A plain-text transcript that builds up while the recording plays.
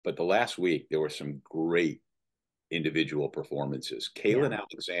But the last week, there were some great individual performances. Yeah. Kalen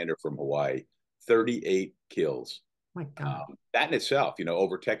Alexander from Hawaii, 38 kills. My God. That in itself,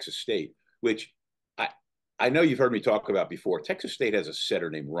 over Texas State, which I I know you've heard me talk about before. Texas State has a setter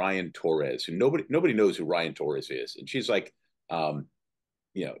named Ryan Torres, who nobody knows who Ryan Torres is, and she's like, um,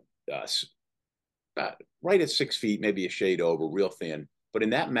 you know, uh, uh, right at 6 feet, maybe a shade over, real thin. But in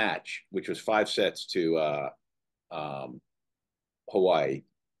that match, which was 5 sets to um, Hawaii,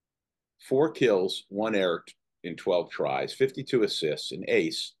 4 kills, 1 error in 12 tries, 52 assists, an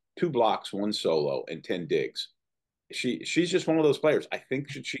ace, 2 blocks, 1 solo, and 10 digs. She's just one of those players. I think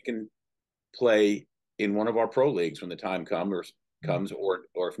she can play in one of our pro leagues when the time comes,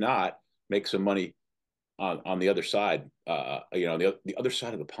 or if not, make some money on the other side. The other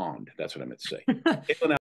side of the pond. That's what I meant to say. Caitlin